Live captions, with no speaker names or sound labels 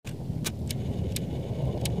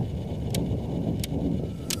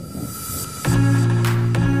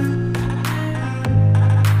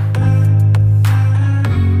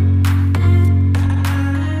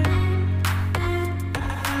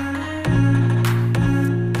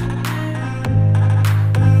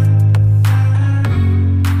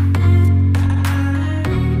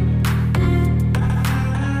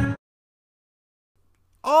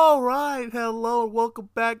right, hello, and welcome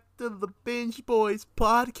back to the Binge Boys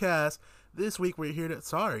podcast. This week we're here to,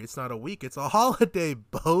 sorry, it's not a week, it's a holiday,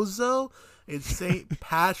 bozo. It's St.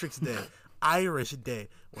 Patrick's Day, Irish Day,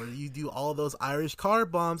 where you do all those Irish car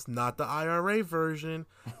bombs, not the IRA version.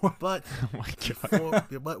 But,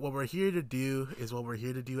 but what we're here to do is what we're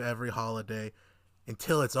here to do every holiday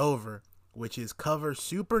until it's over, which is cover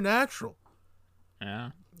Supernatural.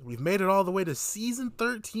 Yeah. We've made it all the way to season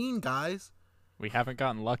 13, guys. We haven't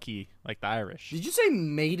gotten lucky like the Irish. Did you say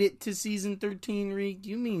made it to season 13, Reek? Do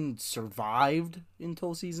you mean survived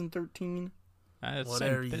until season 13?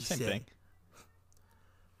 Whatever you same say. thing.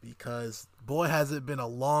 Because, boy, has it been a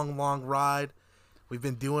long, long ride. We've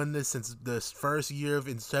been doing this since the first year of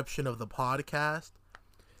inception of the podcast.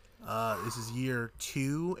 This is year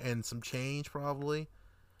 2 and some change, probably.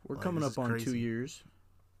 We're coming up on 2 years.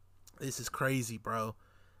 This is crazy, bro.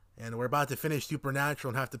 And we're about to finish Supernatural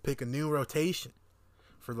and have to pick a new rotation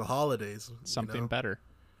for the holidays. Something better.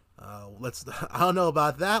 I don't know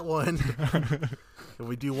about that one. If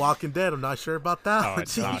we do Walking Dead, I'm not sure about that one.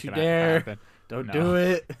 It's not Don't you gonna dare. happen. Don't do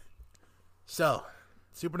it. So,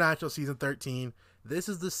 Supernatural season 13. This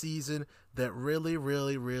is the season that really,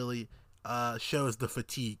 really, really shows the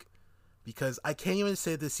fatigue. Because I can't even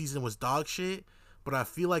say this season was dog shit, but I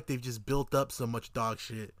feel like they've just built up so much dog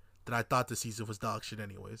shit that I thought the season was dog shit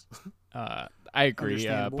anyways. I agree.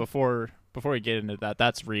 Before we get into that,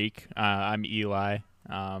 that's Reek. I'm Eli,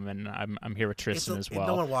 and I'm here with Tristan as well.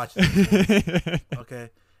 No one watches it.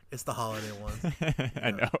 Okay? It's the holiday one.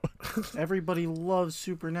 I know. Everybody loves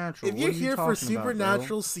Supernatural. If you're here for talking about,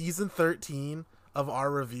 Supernatural season 13 of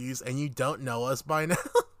our reviews and you don't know us by now...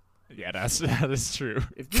 Yeah, that is true.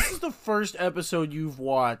 If this is the first episode you've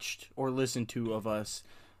watched or listened to of us,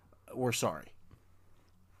 we're sorry.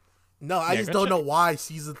 No, I just don't know why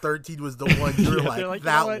season 13 was the one you're like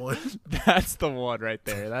that one. That's the one right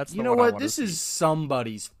there. That's the You know one I what? wanna This see. is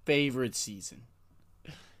somebody's favorite season.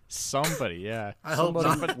 Somebody, yeah. I hope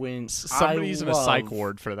Somebody went. Somebody's in a psych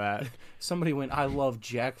ward for that. Somebody went. I love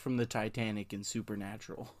Jack from the Titanic and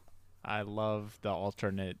Supernatural. I love the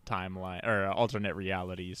alternate timeline or alternate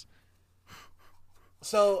realities.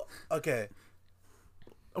 So, okay.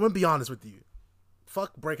 I'm going to be honest with you.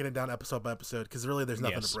 Fuck breaking it down episode by episode, because really there's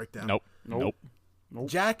nothing to break down. Nope.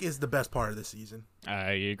 Jack is the best part of this season.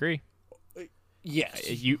 I agree. Yes.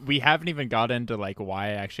 We haven't even got into like why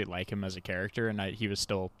I actually like him as a character, and he was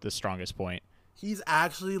still the strongest point. He's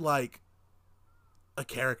actually like a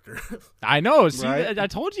character. I know. See, Right? I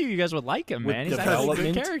told you guys would like him, With man. He's actually a good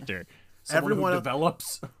development. character. Someone Everyone who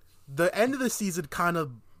develops. The end of the season kind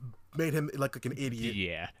of made him like an idiot.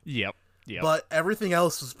 Yeah. Yep. But everything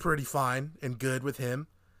else was pretty fine and good with him.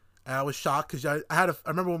 And I was shocked because I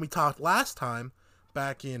remember when we talked last time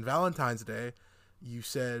back in Valentine's Day. I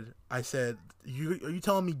said, are you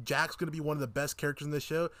telling me Jack's going to be one of the best characters in this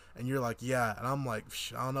show? And you're like, yeah. And I'm like,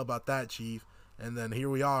 I don't know about that, Chief. And then here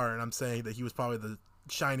we are, and I'm saying that he was probably the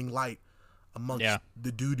shining light amongst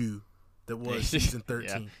the doo-doo that was season 13.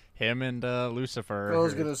 Yeah. Him and Lucifer I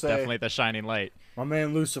was are gonna say. definitely the shining light. My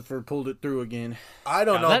man Lucifer pulled it through again. I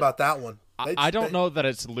don't know about that one. I don't know that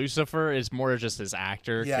it's Lucifer. It's more just his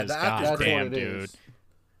actor. Yeah, the actor's God great. damn, That's what it dude. is.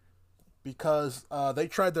 Because they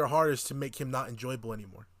tried their hardest to make him not enjoyable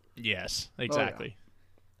anymore. Yes, exactly.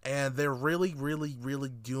 And they're really, really, really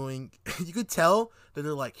doing... You could tell that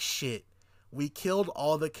they're like, shit, we killed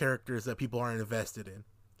all the characters that people aren't invested in.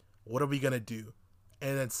 What are we going to do?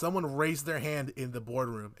 And then someone raised their hand in the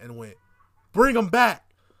boardroom and went, bring them back!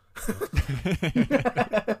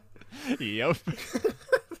 Yep.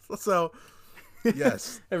 So,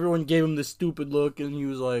 yes. Everyone gave him the stupid look, and he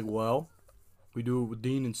was like, well, we do it with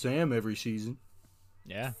Dean and Sam every season.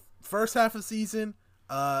 Yeah. First half of the season,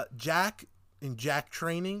 Jack in Jack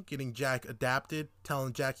training, getting Jack adapted,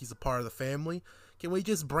 telling Jack he's a part of the family. Can we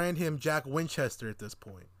just brand him Jack Winchester at this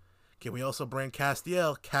point? Can we also brand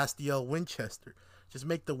Castiel Winchester? Just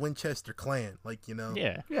make the Winchester clan, like, you know?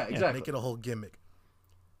 Yeah. Yeah, exactly. Make it a whole gimmick.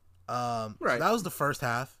 Right. So that was the first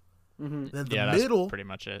half. Mm-hmm. Then the That's middle pretty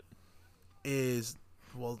much it. is,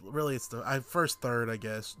 well, really it's the first third, I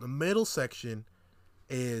guess. The middle section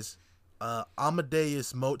is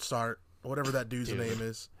Amadeus Mozart, whatever that dude's name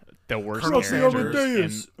is. The worst Colonel character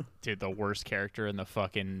Amadeus. dude, the worst character in the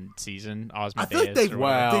fucking season, I Osmodeus. feel like they- or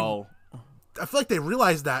whatever. Wow. I feel like they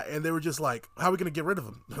realized that, and they were just like, "How are we gonna get rid of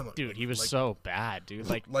him?" I'm like, Dude, he was like, so bad, dude.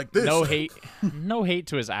 like this. No hate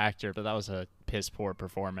to his actor, but that was a piss poor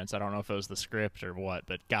performance. I don't know if it was the script or what,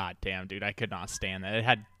 but god damn, dude, I could not stand that. It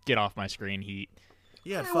had get off my screen heat.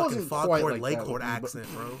 He had It fucking wasn't quite Foghorn like that Leghorn with me,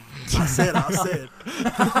 but- accent, bro. I said.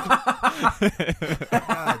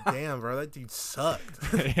 God damn, bro, that dude sucked.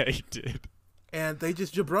 Yeah, he did. And they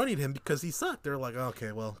just jabronied him because he sucked. They're like,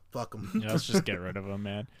 okay, well, fuck him. Yeah, let's just get rid of him,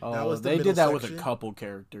 man. Oh, was the they middle did that with section. a couple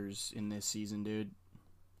characters in this season, dude.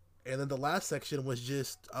 And then the last section was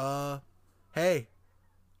just, hey,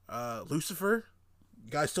 Lucifer,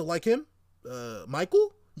 you guys still like him?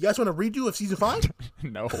 Michael, you guys want a redo of season 5?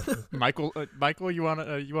 No, Michael. Michael, you want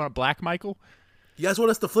a black Michael? You guys want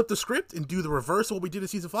us to flip the script and do the reverse of what we did in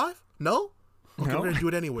season 5? No? Okay, No. we're gonna do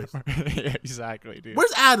it anyways. Yeah, exactly, dude.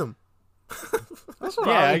 Where's Adam? That's what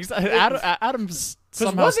Yeah, I exactly. Adam's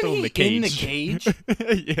somehow wasn't still he in the cage. in the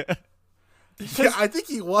cage? Yeah. Yeah, I think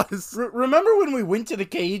he was. Remember when we went to the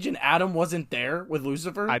cage and Adam wasn't there with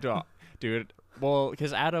Lucifer? I don't, dude. Well,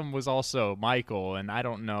 because Adam was also Michael, and I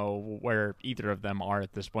don't know where either of them are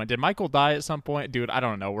at this point. Did Michael die at some point, dude? I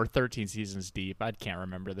don't know. We're 13 seasons deep. I can't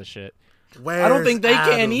remember the shit. I don't think they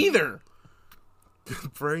Adam? can either.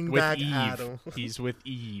 Bring With back Eve, Adam. he's with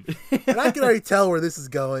Eve. And I can already tell where this is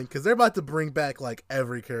going because they're about to bring back like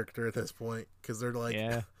every character at this point because they're like,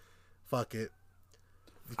 Yeah, fuck it.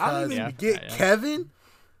 I don't Because even- we get Yeah. Kevin,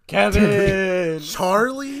 Kevin.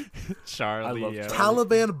 Charlie, Charlie. I love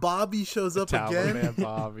Taliban Bobby shows up again. Taliban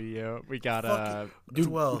Bobby. Yeah. We got Dude,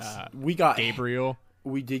 Who else? we got Gabriel.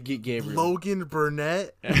 We did get Gabriel. Logan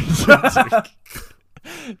Burnett,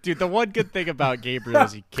 Dude, the one good thing about Gabriel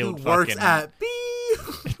is he who killed works fucking at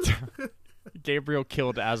Beep. Gabriel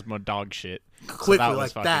killed Asthma dog shit. Quickly that was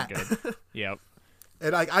like fucking that. good. Yep.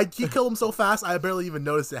 And he killed him so fast, I barely even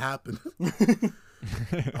noticed it happen.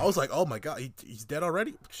 I was like, oh my god, he's dead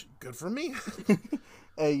already? Good for me.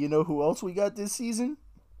 Hey, you know who else we got this season?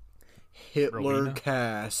 Hitler Rowena?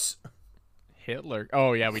 Cass. Hitler.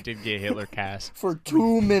 Oh yeah, we did get Hitler cast. For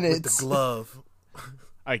 2 With the minutes. glove.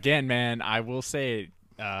 Again, man, I will say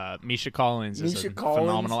Misha Collins is Misha a Collins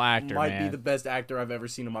phenomenal actor, might man. be the best actor I've ever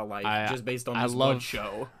seen in my life, I- just based on I this one love-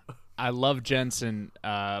 show. I love Jensen,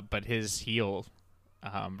 but his heel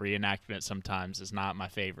reenactment sometimes is not my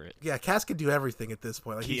favorite. Yeah, Cass can do everything at this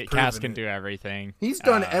point. Like, he's Cass proven can it. do everything. He's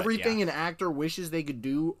done Yeah. everything an actor wishes they could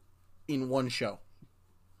do in one show.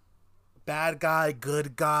 Bad guy,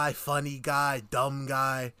 good guy, funny guy, dumb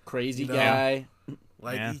guy. Crazy You know? guy.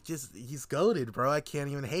 Like, Yeah. he's goated, bro. I can't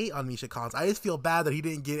even hate on Misha Collins. I just feel bad that he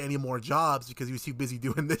didn't get any more jobs because he was too busy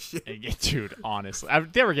doing this shit. Dude, honestly,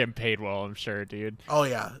 they were getting paid well, I'm sure, dude. Oh,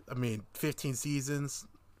 yeah. I mean, 15 seasons.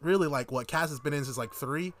 Really, like, what Cass has been in since, like, 12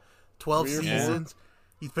 3 or 4. seasons.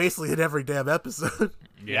 He's basically in every damn episode.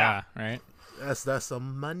 Yeah, right. That's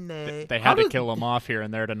some money. They How had to did- kill him off here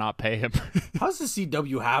and there to not pay him. How does the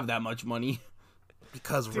CW have that much money?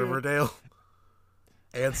 Because Riverdale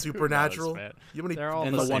and Supernatural. man? You know how many They're all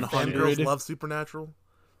And the the same 100. fangirls shit. love Supernatural?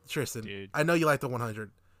 Tristan, Dude. I know you like the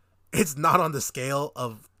 100. It's not on the scale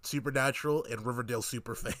of Supernatural and Riverdale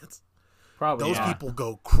super fans. Probably. Those yeah. people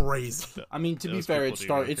go crazy. I mean, to be Those fair, people do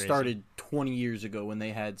go it crazy. started 20 years ago when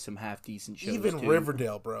they had some half decent shows. Even too.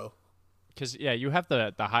 Riverdale, bro. Because yeah, you have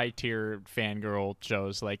the high tier fangirl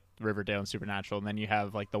shows like Riverdale and Supernatural, and then you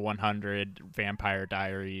have like the 100 Vampire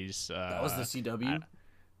Diaries. That was the CW.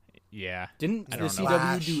 Yeah. Didn't I the don't know. CW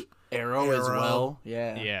Flash, do Arrow as Arrow. well?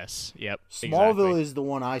 Yeah. Yes. Yep. Smallville exactly. is the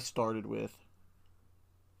one I started with.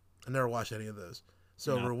 I never watched any of those.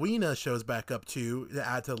 So No. Rowena shows back up too to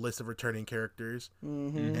add to the list of returning characters,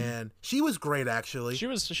 Mm-hmm. and she was great actually. She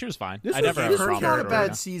was fine. This I was, never had a this was problem not with a Rowena.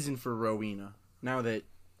 bad season for Rowena. Now that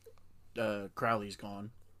Crowley's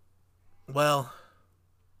gone. Well,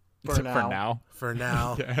 For now. for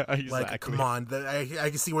now, Yeah, exactly. like come on, I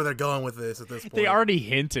can see where they're going with this at this point. They already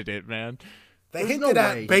hinted it, man. They There's hinted no way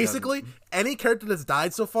at he basically any character that's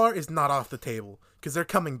died so far is not off the table because they're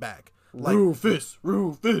coming back. Like Rufus.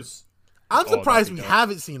 I'm that'd surprised be we dope.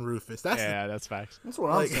 haven't seen Rufus. That's Yeah, that's facts. That's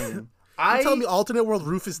what Like, I'm saying. you telling me alternate world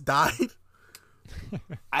Rufus died?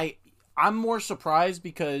 I'm more surprised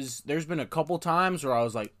because there's been a couple times where I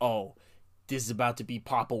was like, oh, this is about to be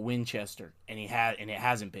Papa Winchester, and it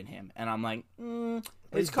hasn't been him, and I'm like, it's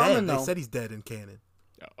He's coming dead. though. They said he's dead in canon.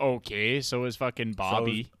 Okay, so is fucking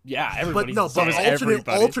Bobby. Yeah, But everybody's no, but is dead.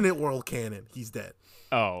 everybody. alternate world canon, he's dead.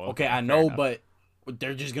 Oh, Okay, I fair know, enough. but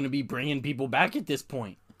they're just gonna be bringing people back at this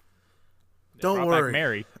point. Don't Brought back worry.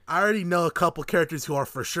 Mary. I already know a couple characters who are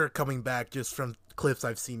for sure coming back just from clips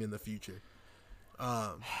I've seen in the future.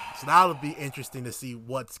 So that'll be interesting to see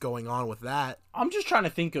what's going on with that. I'm just trying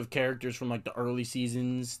to think of characters from like the early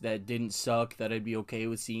seasons that didn't suck that I'd be okay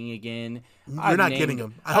with seeing again. You're not getting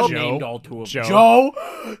them. I I've hope named Joe. all two of them. Joe.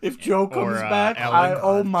 Joe, if Joe comes Or, back, Ellen.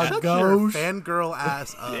 oh my Shut your gosh. fangirl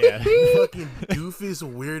ass up. Yeah. Fucking doofus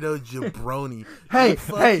weirdo jabroni. Hey,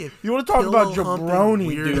 fucking you want to talk about pillow-humping jabroni,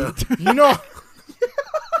 weirdo. dude? You know,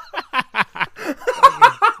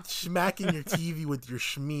 smacking your TV with your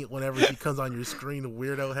schmeat whenever she comes on your screen,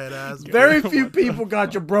 weirdo head ass. Very few people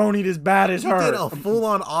got jabronied as bad as You did her. a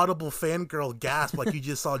full-on audible fangirl gasp like you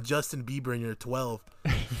just saw Justin Bieber in your 12.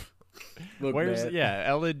 Look, Where's man.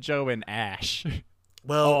 Ellen, Joe, and Ash?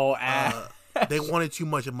 Well, Oh, they wanted too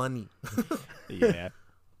much money. Yeah.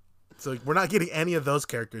 So we're not getting any of those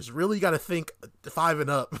characters. Really, you got to think 5 and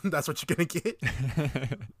up. That's what you're going to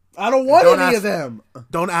get. I don't want Don't any ask- of them.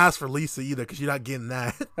 Don't ask for Lisa either because you're not getting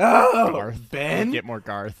that. Oh, Garth. Ben? Get more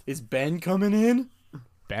Garth. Is Ben coming in?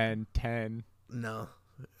 Ben 10. No.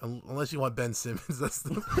 Unless you want Ben Simmons. That's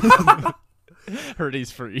the... Heard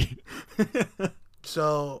he's free.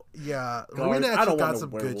 So, yeah. Garth, Rena I actually don't got want some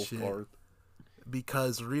a good werewolf shit. Garth.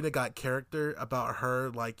 Because Rena got character about her,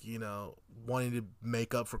 like, wanting to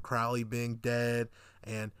make up for Crowley being dead,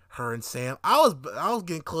 and her and Sam. I was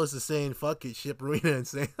getting close to saying, fuck it, ship Rena and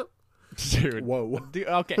Sam. Dude. Whoa. Dude,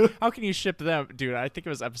 okay, how can you ship them? Dude, I think it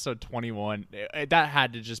was episode 21. That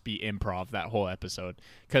had to just be improv, that whole episode.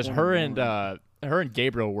 Because her and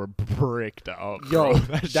Gabriel were bricked up. Yo, bro.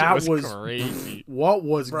 that shit was crazy. What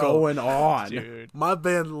was Bro, going on? Dude. My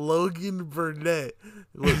man Logan Burnett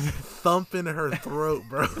was thumping her throat,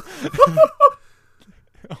 bro.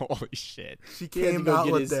 Holy shit. She He had to came go out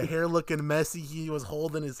get with his- the hair looking messy. He was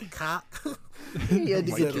holding his cock. He had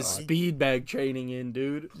to Oh my get the God. speed bag training in,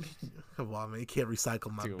 dude. Come on, man. You can't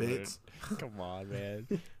recycle my Dude, bits. Come on, man.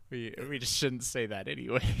 We just shouldn't say that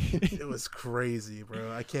anyway. It was crazy,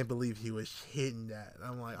 bro. I can't believe he was hitting that.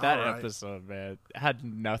 I'm like, That all right. episode, man, had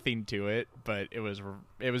nothing to it, but it was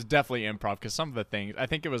definitely improv because some of the things, I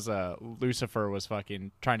think it was Lucifer was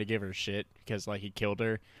fucking trying to give her shit because like he killed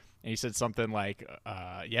her, and he said something like,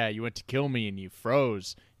 yeah, you went to kill me and you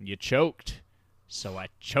froze and you choked, so I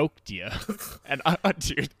choked you. And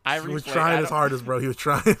dude, I He was replayed- trying I his don't- hardest, bro. He was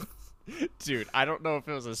trying. Dude, I don't know if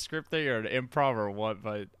it was a script thing or an improv or what,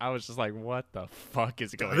 but I was just like, what the fuck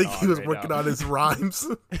is going I on? think he was right working now? on his rhymes.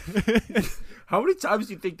 How many times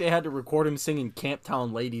do you think they had to record him singing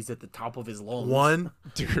Camptown Ladies at the top of his lungs? One.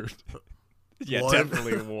 Dude. Yeah, One.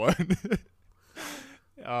 definitely one.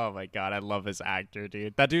 Oh my god, I love his actor,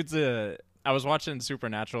 dude. That dude's I was watching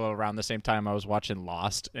Supernatural around the same time I was watching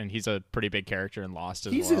Lost, and he's a pretty big character in Lost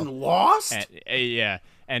as He's well. in Lost? And, yeah,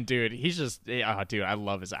 and dude, he's just, oh, dude, I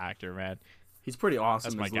love his actor, man. He's pretty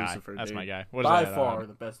awesome That's my as guy. Lucifer, That's dude. my guy. What is By that? far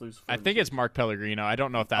the best Lucifer. I think it's Mark Pellegrino. I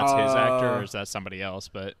don't know if that's his actor or is that somebody else,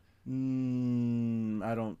 but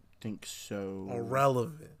I don't think so.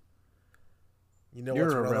 Irrelevant. You know You're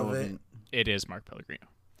what's irrelevant. relevant? it is Mark Pellegrino.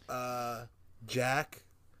 Jack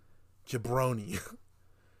Jabroni.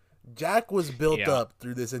 Jack was built Yeah. up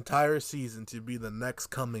through this entire season to be the next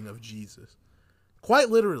coming of Jesus. Quite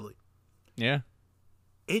literally. Yeah.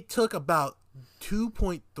 It took about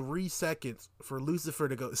 2.3 seconds for Lucifer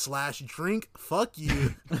to go / drink. Fuck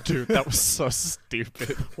you. Dude, that was so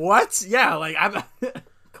stupid. What? Yeah, like I'm.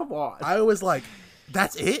 Come on. I was like,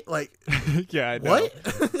 that's it? Like, Yeah, I know. what?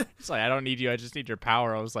 It's like, I don't need you. I just need your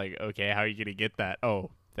power. I was like, okay, how are you going to get that?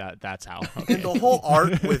 Oh, that's how. Okay. And the whole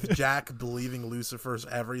arc with Jack believing Lucifer's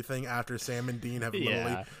everything after Sam and Dean have literally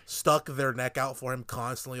Yeah. stuck their neck out for him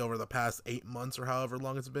constantly over the past 8 months or however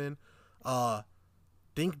long it's been.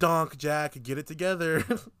 Dink donk, Jack, get it together.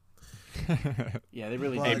 Yeah, they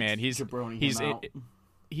really. Hey, did man, jabroni he's him out.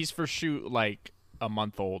 he's for shoot like a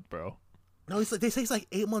month old, bro. No, he's like, they say he's like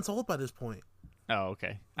 8 months old by this point. Oh,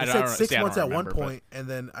 okay. They I said don't 6 see, I don't months at one remember, but- point, and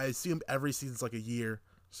then I assume every season's like a year.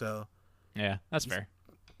 So Yeah, that's fair.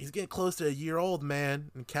 he's getting close to a year old,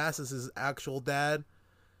 man. And Cass is his actual dad.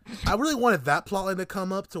 I really wanted that plotline to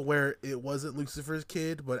come up to where it wasn't Lucifer's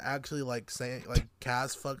kid, but actually like saying like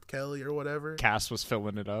Cass fucked Kelly or whatever. Cass was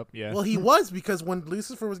filling it up. Yeah. Well, he was, because when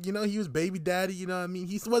Lucifer was, he was baby daddy. You know what I mean?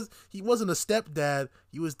 He wasn't a stepdad.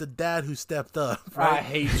 He was the dad who stepped up. I Right?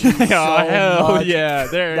 hate you so Oh, hell much. yeah.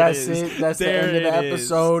 There That's it is. it. That's There the end of the it is.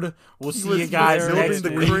 episode. We'll He see was- you he guys was next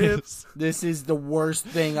building week. the crib. This is the worst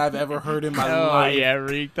thing I've ever heard in my Oh, life. yeah,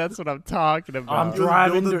 Reek. That's what I'm talking about. I'm He was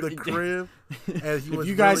driving building to- the crib, and he If was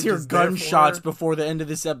you guys really hear just there for gunshots her, before the end of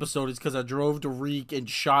this episode, it's because I drove to Reek and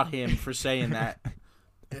shot him for saying that.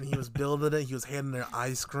 and he was building it. He was handing her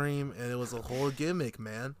ice cream, and it was a whole gimmick,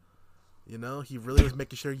 man. He really was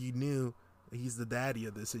making sure you knew that he's the daddy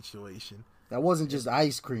of this situation. That wasn't just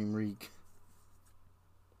ice cream, Reek.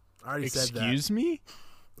 I already said that. Excuse me?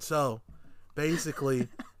 So, basically,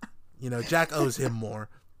 Jack owes him more,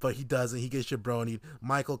 but he doesn't. He gets jabroni.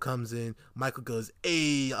 Michael comes in. Michael goes,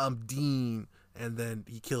 "Hey, I'm Dean," and then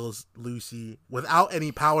he kills Lucy without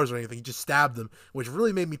any powers or anything. He just stabbed him, which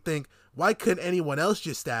really made me think, why couldn't anyone else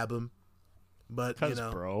just stab him? But Because,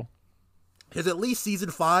 bro. Because at least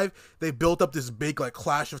season 5, they built up this big like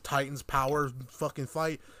Clash of Titans power fucking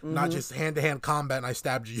fight, not just hand-to-hand combat and I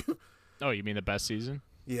stabbed you. Oh, you mean the best season?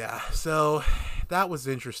 Yeah, so that was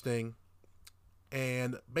interesting.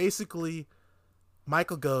 And basically,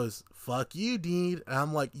 Michael goes, "Fuck you, Dean." And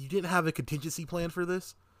I'm like, you didn't have a contingency plan for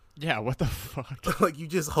this? Yeah, what the fuck? Like, you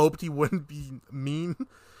just hoped he wouldn't be mean?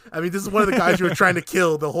 I mean, this is one of the guys you were trying to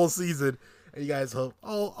kill the whole season. And you guys hope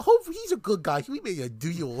he's a good guy. We made a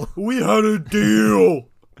deal. We had a deal.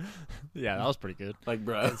 Yeah, that was pretty good. Like,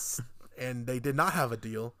 bro. And they did not have a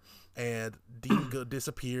deal. And Dean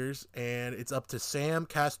disappears. And it's up to Sam,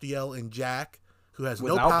 Castiel, and Jack, who has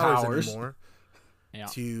no powers anymore,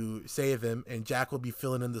 to save him. And Jack will be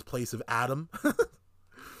filling in the place of Adam.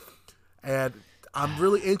 And I'm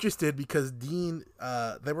really interested because Dean,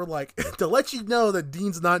 they were like, to let you know that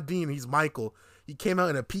Dean's not Dean, he's Michael. He came out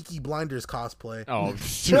in a Peaky Blinders cosplay. Oh,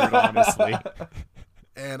 dude, honestly.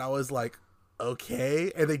 And I was like,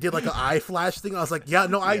 okay. And they did like an eye flash thing. I was like, yeah,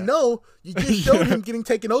 no, I know. You just showed him getting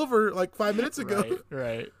taken over like 5 minutes ago.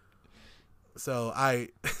 Right. So I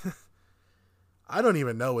don't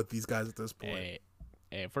even know what these guys at this point. Hey,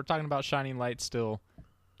 if we're talking about shining light still,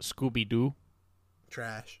 Scooby-Doo.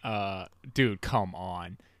 Trash. Dude, come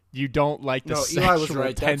on. You don't like the Eli was sexual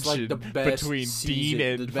right. That's tension like the best between season,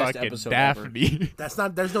 Dean the and best fucking episode Daphne.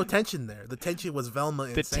 There's no tension there. The tension was Velma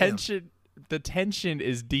and Sam. The tension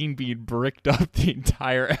is Dean being bricked up the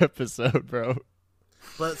entire episode, bro.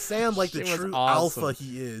 But Sam, like the Shit was true awesome. alpha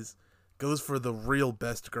he is, goes for the real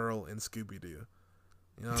best girl in Scooby-Doo. You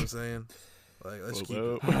know what I'm saying? Like, let's keep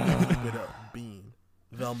it up. Being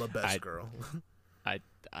Velma best girl.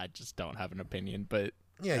 I just don't have an opinion, but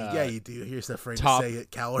Yeah, you do. You're just afraid top- to say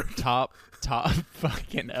it, coward. top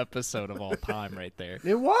fucking episode of all time right there.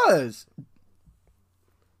 It was.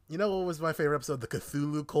 You know what was my favorite episode? The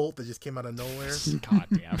Cthulhu cult that just came out of nowhere. God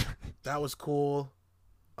damn. That was cool.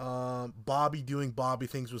 Bobby doing Bobby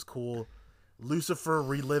things was cool. Lucifer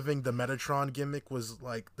reliving the Metatron gimmick was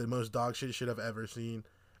like the most dog shit I've ever seen.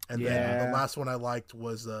 And then the last one I liked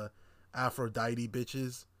was Aphrodite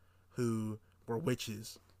bitches who were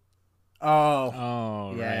witches.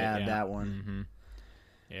 Oh, yeah, right, that one. Mm-hmm.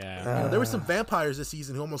 Yeah. You know, there were some vampires this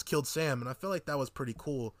season who almost killed Sam, and I feel like that was pretty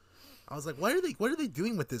cool. I was like, what are they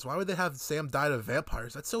doing with this? Why would they have Sam die to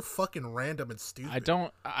vampires? That's so fucking random and stupid.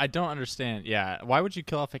 I don't understand. Yeah, why would you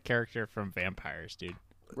kill off a character from vampires, dude?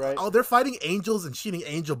 Right. Oh, they're fighting angels and shooting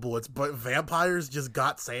angel bullets, but vampires just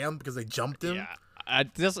got Sam because they jumped him. Yeah.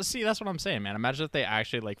 That's what I'm saying, man. Imagine if they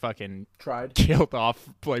actually like fucking Tried. killed off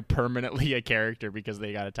like permanently a character because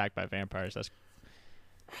they got attacked by vampires.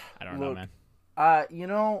 I don't know, man. You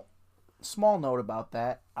know, small note about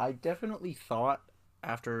that. I definitely thought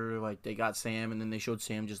after like they got Sam and then they showed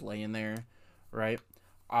Sam just laying there, right?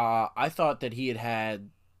 I thought that he had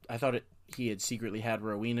secretly had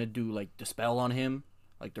Rowena do like the spell on him,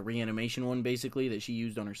 like the reanimation one basically that she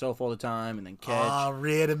used on herself all the time and then catch.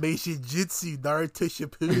 Reanimation jutsu, Naruto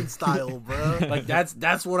Shippuden style, bro. Like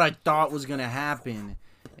that's what I thought was gonna happen,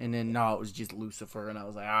 and then no, it was just Lucifer, and I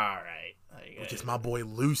was like, all right, like, Which is my boy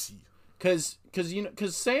Lucy. Cause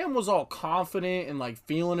Sam was all confident and like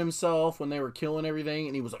feeling himself when they were killing everything,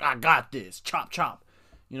 and he was like, I got this, chop chop,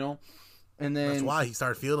 you know. And then That's why he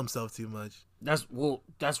started feeling himself too much. that's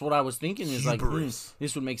what I was thinking is like,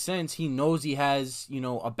 this would make sense. He knows he has, you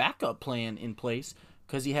know, a backup plan in place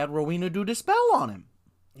because he had Rowena do the spell on him.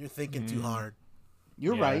 You're thinking too hard.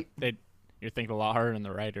 You're right. You're thinking a lot harder than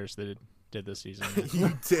the writers that did this season.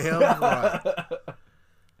 You damn right.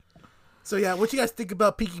 So yeah, what you guys think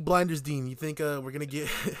about Peaky Blinders, Dean? You think we're gonna get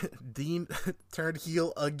Dean turned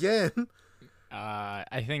heel again?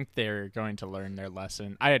 I think they're going to learn their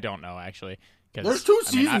lesson. I don't know actually. There's two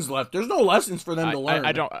seasons left. There's no lessons for them to learn.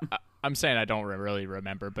 I'm saying I don't really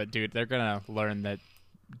remember, but dude, they're gonna learn that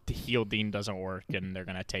heel Dean doesn't work, and they're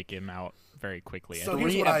gonna take him out very quickly. So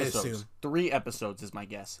here's what I assume: 3 episodes is my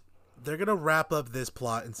guess. They're gonna wrap up this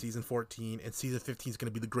plot in season 14, and season 15 is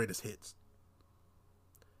gonna be the greatest hits.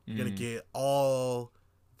 You're gonna get all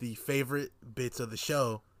the favorite bits of the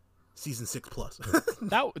show, season 6 plus.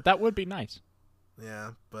 that would be nice.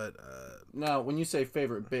 Yeah, but No, when you say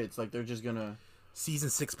favorite bits, like they're just gonna season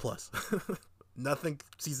 6 plus. Nothing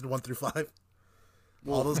season 1 through 5.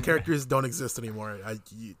 All those characters don't exist anymore. They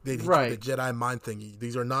hit you with the Jedi mind thingy.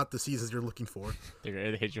 These are not the seasons you're looking for. They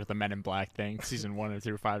hit you with the Men in Black thing. Season 1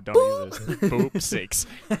 through 5 don't exist. Boop, 6.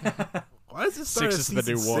 Why does this start 6 at is season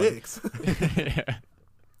the new 6? 1.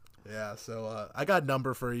 Yeah, so I got a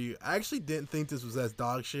number for you. I actually didn't think this was as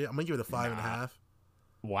dog shit. I'm gonna give it a 5.5.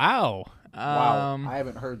 Wow. Wow. I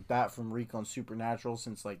haven't heard that from Recon Supernatural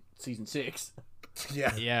since like season 6.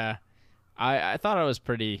 Yeah. Yeah. I thought it was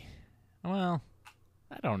pretty Well,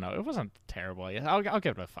 I don't know. It wasn't terrible. I'll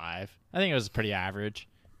give it a 5. I think it was pretty average.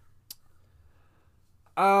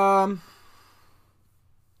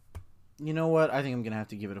 You know what? I think I'm gonna have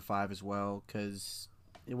to give it a 5 as well because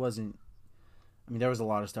it wasn't. I mean, there was a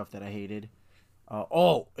lot of stuff that I hated.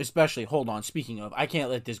 Especially hold on. Speaking of, I can't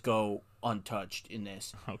let this go untouched in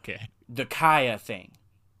this. Okay. The Kaya thing.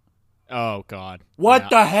 Oh God. What Yeah.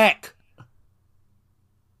 the heck?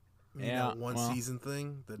 You mean that one season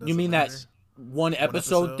thing? That You mean matter? that one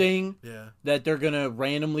episode thing Yeah. that they're gonna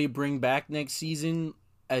randomly bring back next season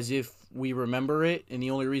as if we remember it, and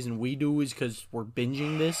the only reason we do is because we're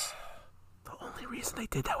binging this? The only reason they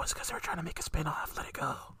did that was because they were trying to make a spin-off. Let it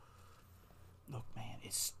go. Look, man,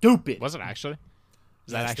 it's stupid. Was it actually?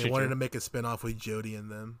 Is Yes, that actually they wanted true? to make a spin-off with Jodie and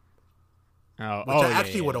them. Oh, Which oh, I yeah,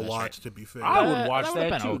 actually yeah, would have that's right. watched, to be fair. I would That watch would've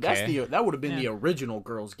that been too. okay. That would have been Yeah. the original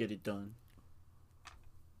Girls Get It Done.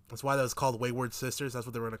 That's why that was called Wayward Sisters. That's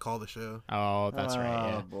what they were going to call the show. Oh, that's right. Oh,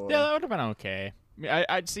 Yeah, boy. yeah, that would have been okay. I mean,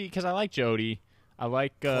 I'd see because I like Jodie. I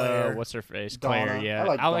like Claire. what's her face, Donna. Claire. Yeah, I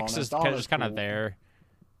like Alex Donna. is Donna's just kind of cool. there.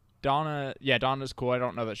 Donna, yeah, Donna's cool. I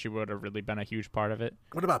don't know that she would have really been a huge part of it.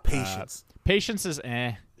 What about Patience? Patience is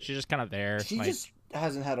She's just kind of there. She like, just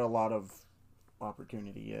hasn't had a lot of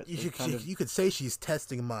opportunity yet. you, They should, kind of- you could say she's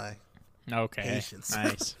testing my okay, Patience.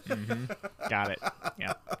 nice. Got it.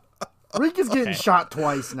 Yeah. Rick is getting Okay. shot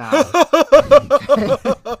twice now.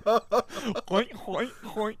 Hoink, hoink,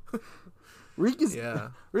 hoink. Rick is Yeah.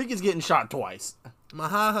 Rick is getting shot twice.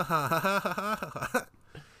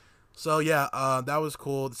 So yeah, that was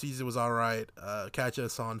cool. The season was all right. Catch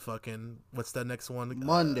us on fucking what's that next one?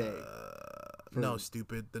 Monday. No,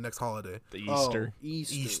 stupid. The next holiday, The Easter. Oh,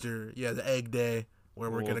 Easter. Easter. Yeah, the Egg Day, where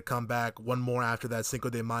we're Cool. gonna come back. One more after that, Cinco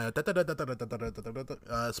de Mayo.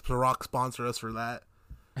 Ciroc sponsor us for that.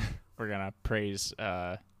 We're gonna praise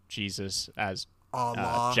Jesus as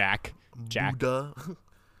Allah, Jack. Buddha.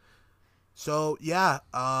 So yeah,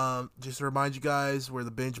 just to remind you guys, we're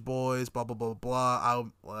the Binge Boys. Blah blah blah blah.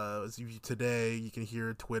 Today you can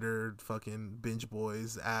hear Twitter fucking Binge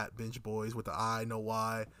Boys at Binge Boys with the I, no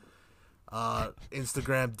Y.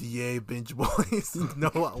 Instagram DA Binge Boys, no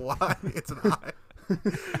Y, it's an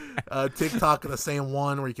I. TikTok the same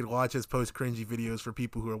one where you can watch us post cringy videos for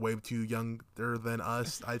people who are way too younger than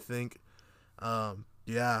us, I think.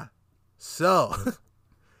 Yeah. So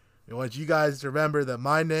I want you guys to remember that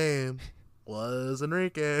my name was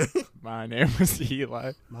Enrique. My name was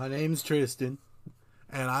Eli. My name's Tristan.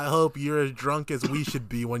 And I hope you're as drunk as we should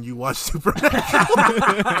be when you watch Supernatural.